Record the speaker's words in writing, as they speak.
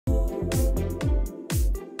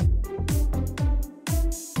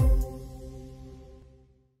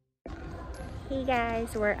Hey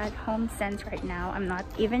guys, we're at Homesense right now. I'm not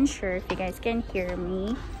even sure if you guys can hear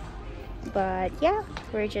me, but yeah,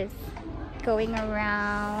 we're just going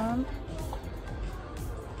around.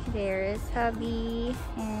 There is hubby,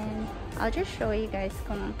 and I'll just show you guys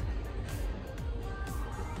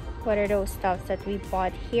what are those stuffs that we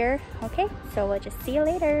bought here. Okay, so we'll just see you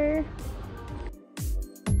later.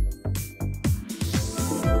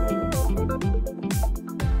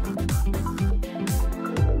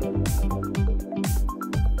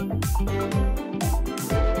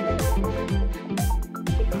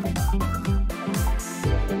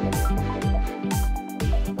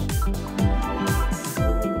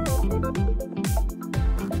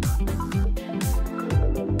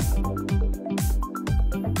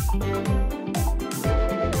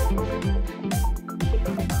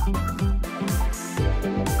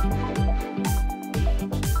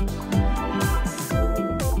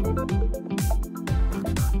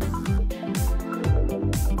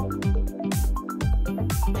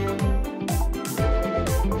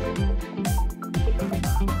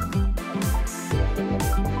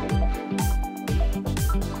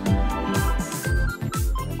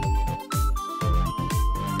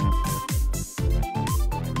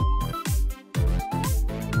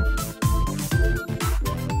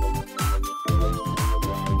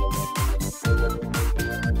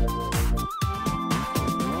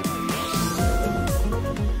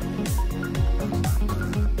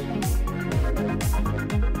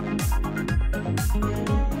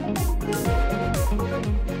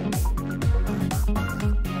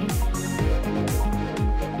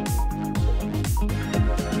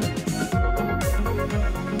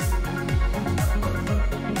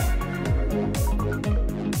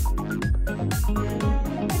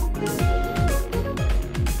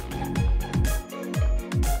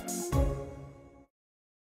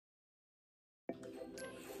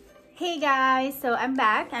 Hey guys, so I'm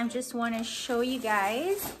back. I just want to show you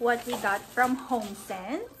guys what we got from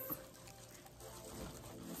Homesense.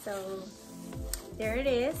 So there it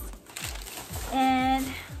is, and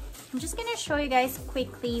I'm just gonna show you guys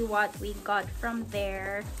quickly what we got from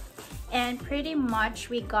there. And pretty much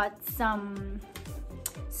we got some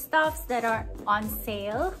stuffs that are on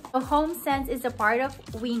sale. So Homesense is a part of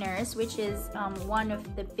Winners, which is one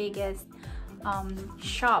of the biggest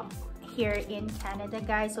shop here in Canada,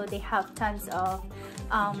 guys. So they have tons of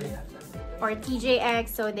or TJX,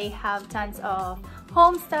 so they have tons of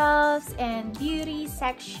home stuffs and beauty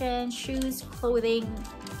section, shoes, clothing,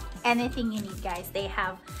 anything you need, guys, they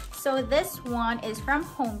have. So this one is from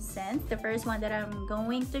Homesense. The first one that I'm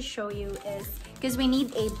going to show you is because we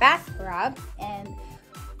need a bath rug, and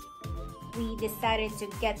we decided to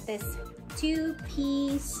get this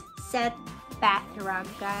 2-piece set bath rug,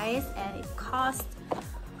 guys, and it cost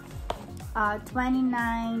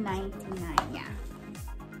 $29.99. yeah,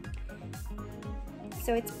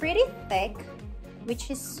 so it's pretty thick, which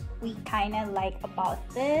is we kind of like about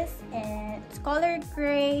this, and it's color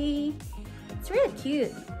gray. It's really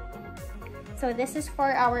cute. So this is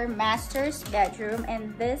for our master's bedroom,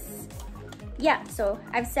 and this, yeah, so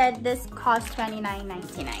I've said this cost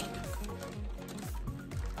 $29.99.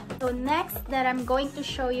 So next that I'm going to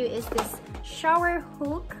show you is this shower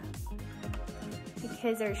hook,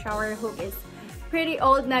 because our shower hook is pretty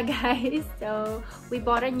old now, guys. So we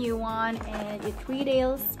bought a new one, and it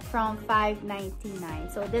retails from $5.99.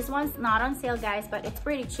 So this one's not on sale, guys, but it's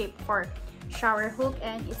pretty cheap for shower hook,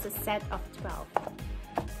 and it's a set of 12.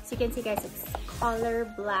 So you can see, guys, it's color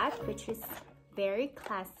black, which is very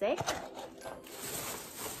classic.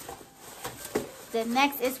 The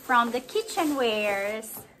next is from the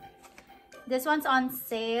Kitchenwares. This one's on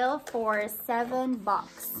sale for $7.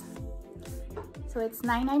 So it's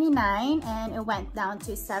 $9.99, and it went down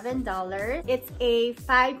to $7. It's a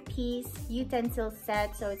 5-piece utensil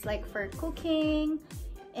set, so it's like for cooking,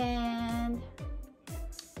 and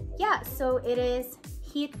yeah, so it is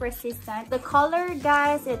heat resistant. The color,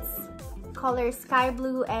 guys, it's color sky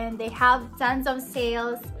blue, and they have tons of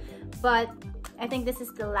sales, but I think this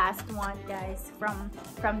is the last one, guys, from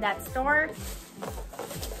that store.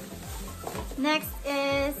 Next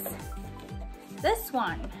is this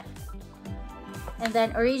one. And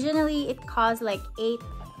then originally it cost like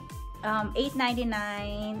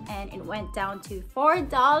 $8.99, and it went down to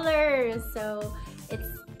 $4. So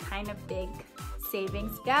it's kind of big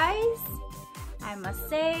savings, guys, I must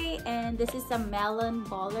say. And this is a melon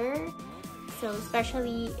baller. So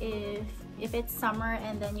especially if it's summer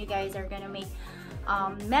and then you guys are gonna make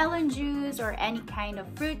melon juice or any kind of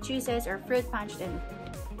fruit juices or fruit punch, then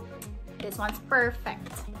this one's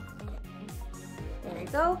perfect. There you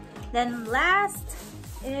go. Then last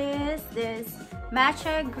is this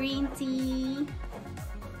matcha green tea.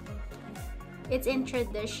 It's in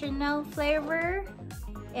traditional flavor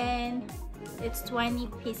and it's 20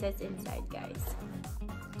 pieces inside, guys.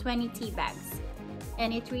 20 tea bags.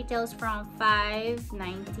 And it retails from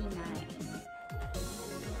 $5.99.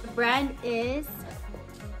 The brand is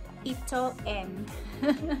Ito-en.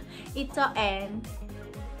 Ito-en.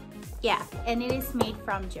 Yeah, and it is made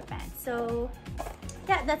from Japan. So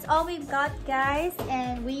yeah, that's all we've got, guys.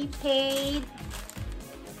 And we paid,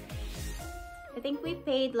 I think we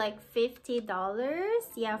paid like $50,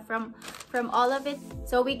 yeah, from all of it.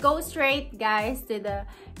 So we go straight, guys, to the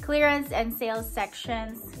clearance and sales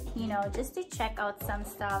sections, you know, just to check out some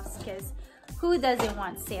stuffs, because who doesn't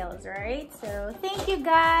want sales, right? So thank you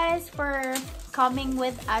guys for coming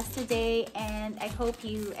with us today, and I hope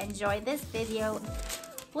you enjoyed this video.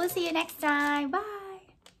 We'll see you next time. Bye.